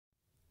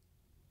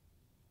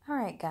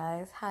Alright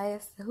guys, hi,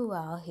 it's Who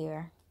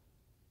here.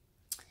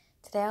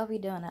 Today I'll be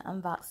doing an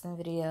unboxing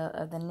video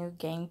of the new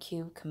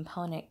GameCube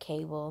component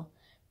cable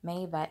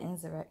made by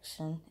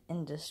Insurrection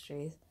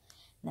Industries.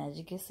 And as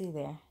you can see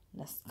there,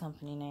 that's the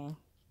company name.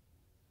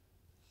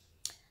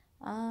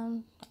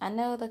 I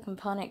know the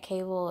component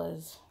cable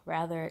is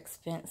rather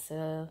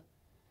expensive.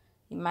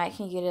 You might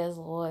can get it as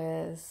low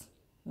as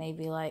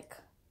maybe like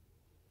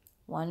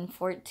 $114,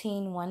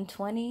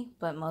 $120,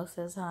 but most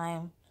of the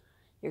time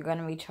you're going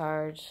to be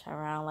charged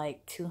around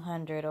like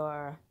 $200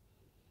 or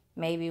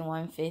maybe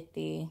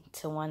 $150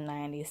 to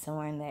 $190,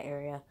 somewhere in that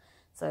area.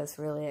 So it's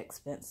really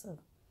expensive.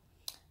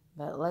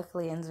 But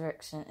luckily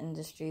Insurrection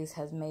Industries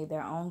has made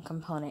their own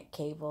component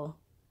cable,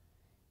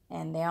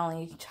 and they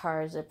only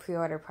charge a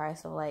pre-order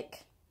price of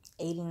like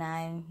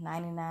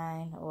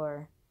 $89.99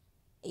 or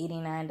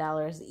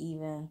 $89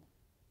 even,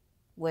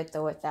 with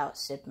or without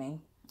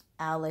shipping.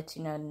 I'll let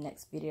you know in the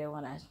next video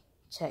when I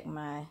check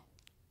my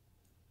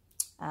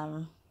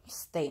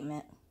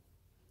statement,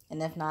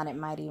 and if not, it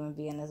might even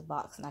be in this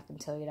box, and I can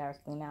tell you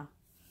directly now.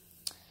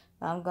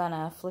 But I'm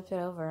gonna flip it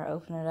over and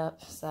open it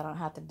up so I don't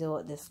have to deal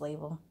with this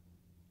label,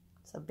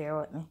 so bear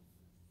with me.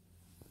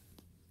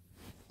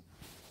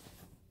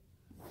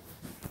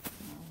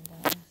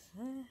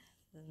 And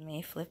this is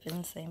me flipping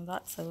the same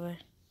box over.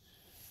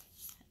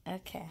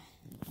 Okay,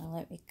 now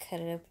let me cut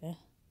it open.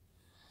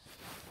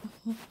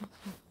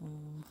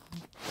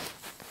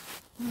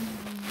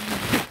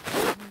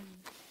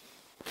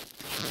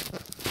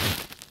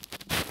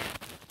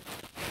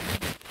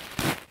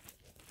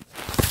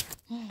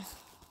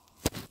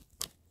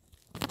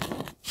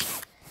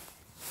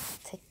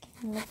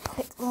 Taking a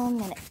quick little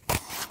minute.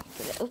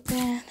 Get it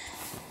open.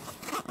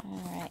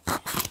 Alright, I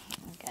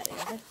got the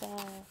other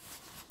side.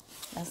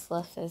 What's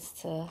left is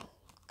to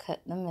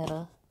cut the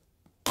middle.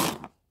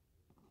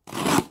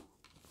 Alright,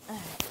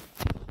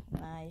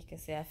 now you can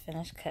see I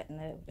finished cutting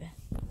it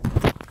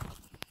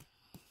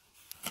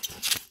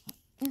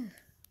open.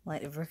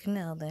 Like a broken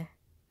nail there.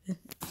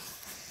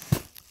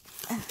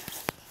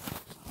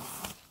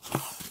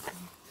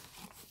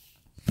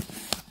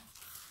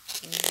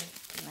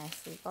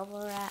 Nicely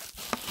bubble wrap.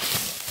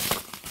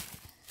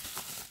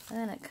 And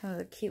then it comes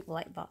with a cute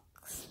white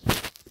box.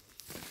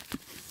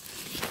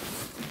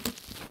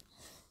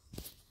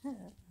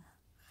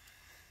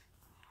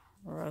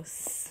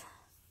 Gross.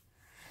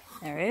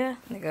 There we go.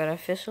 They got our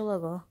official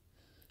logo.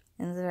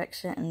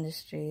 Insurrection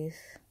Industries.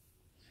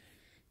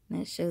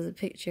 And it shows a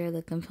picture of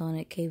the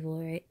component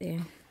cable right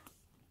there.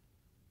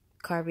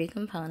 Carby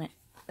Component.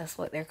 That's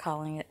what they're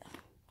calling it.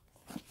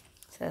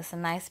 So it's a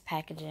nice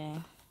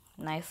packaging.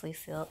 Nicely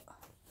sealed.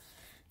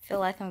 Feel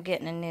like I'm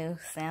getting a new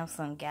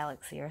Samsung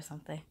Galaxy or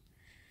something.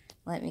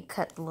 Let me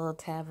cut the little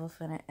tab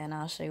off in it and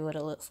I'll show you what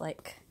it looks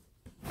like.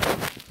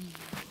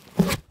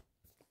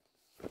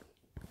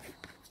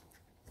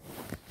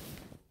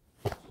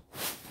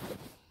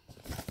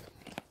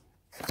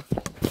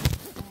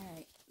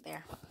 Alright,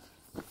 there.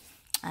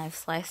 I've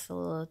sliced the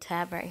little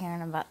tab right here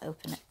and I'm about to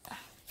open it.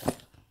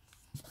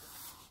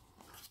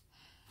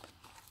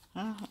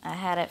 I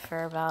had it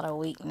for about a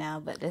week now,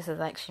 but this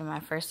is actually my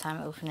first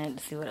time opening it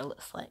to see what it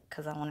looks like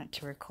because I wanted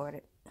to record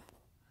it.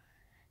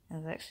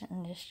 Insurrection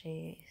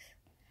Industries.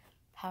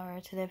 Power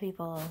to the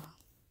people.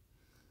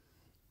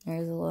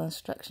 There's a little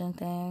instruction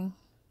thing.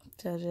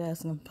 Tells you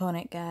that's a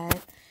component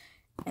guide.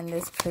 And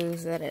this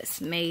proves that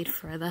it's made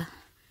for the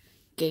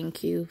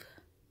GameCube.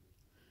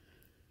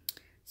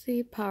 So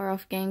you power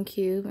off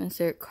GameCube,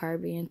 insert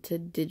Carby into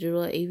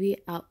digital AV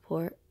out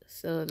port.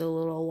 So the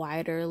little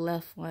wider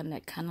left one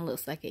that kind of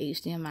looks like an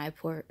HDMI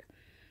port,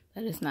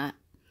 but it's not.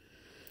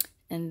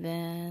 And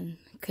then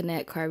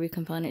connect Carby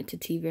Component to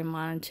TV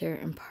monitor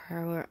and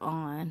power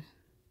on.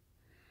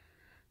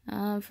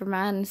 From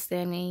my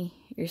understanding,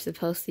 you're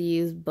supposed to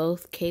use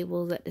both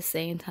cables at the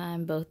same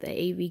time, both the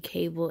AV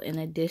cable in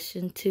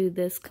addition to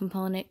this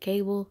component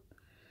cable.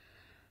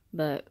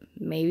 But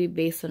maybe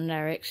based on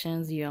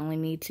directions, you only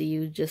need to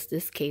use just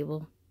this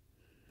cable.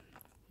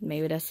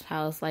 Maybe that's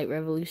how it's like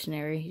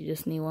revolutionary. You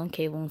just need one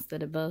cable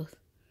instead of both.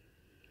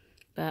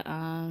 But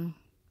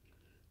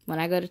when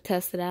I go to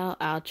test it out,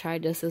 I'll try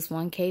just this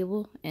one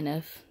cable. And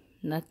if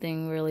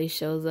nothing really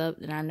shows up,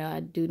 then I know I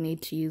do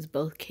need to use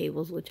both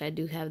cables, which I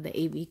do have the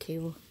AV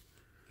cable.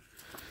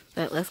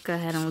 But let's go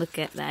ahead and look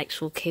at the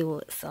actual cable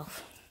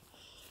itself.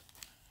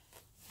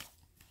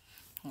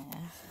 Yeah.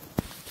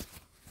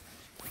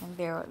 And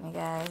bear with me,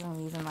 guys.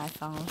 I'm using my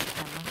phone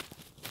camera.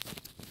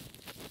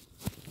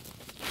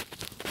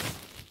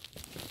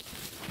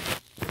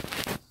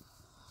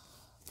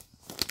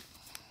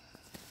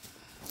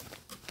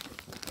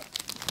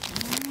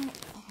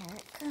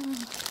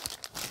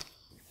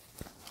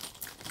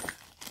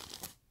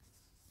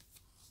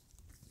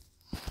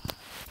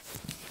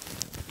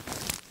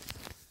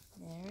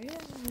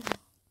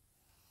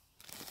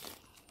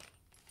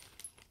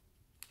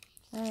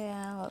 Oh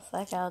yeah, looks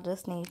like I'll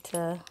just need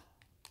to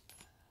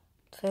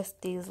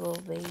twist these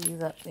little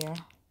babies up there.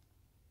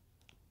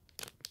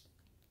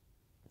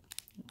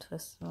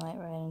 Twist them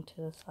right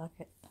into the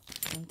socket.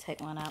 And take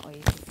one out where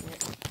you can see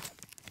it.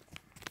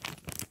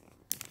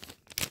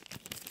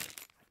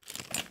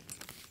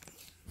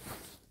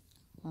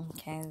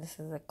 Okay, this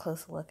is a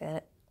close look at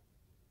it.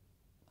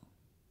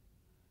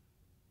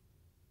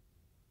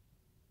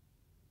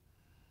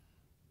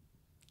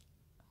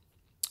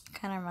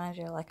 Kind of reminds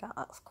you of like an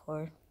aux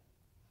cord.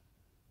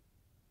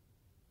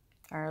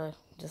 Or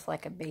just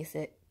like a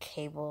basic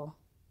cable.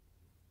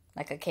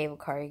 Like a cable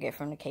car you get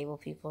from the cable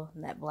people.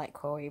 That black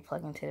cord you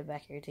plug into the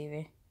back of your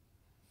TV.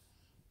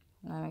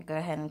 Let me go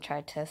ahead and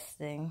try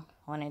testing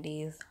one of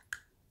these.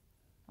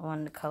 One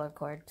of the color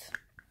cords.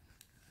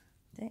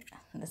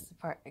 This is the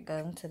part that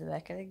goes into the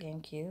back of the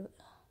GameCube.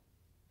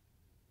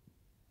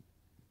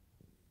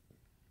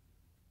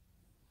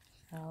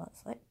 That's what it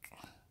looks like.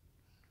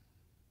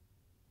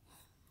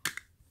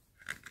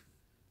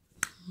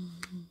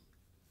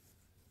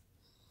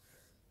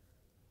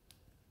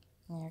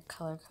 Your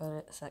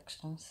color-coded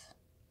sections.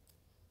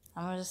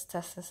 I'm going to just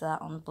test this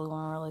out on the blue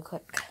one really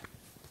quick.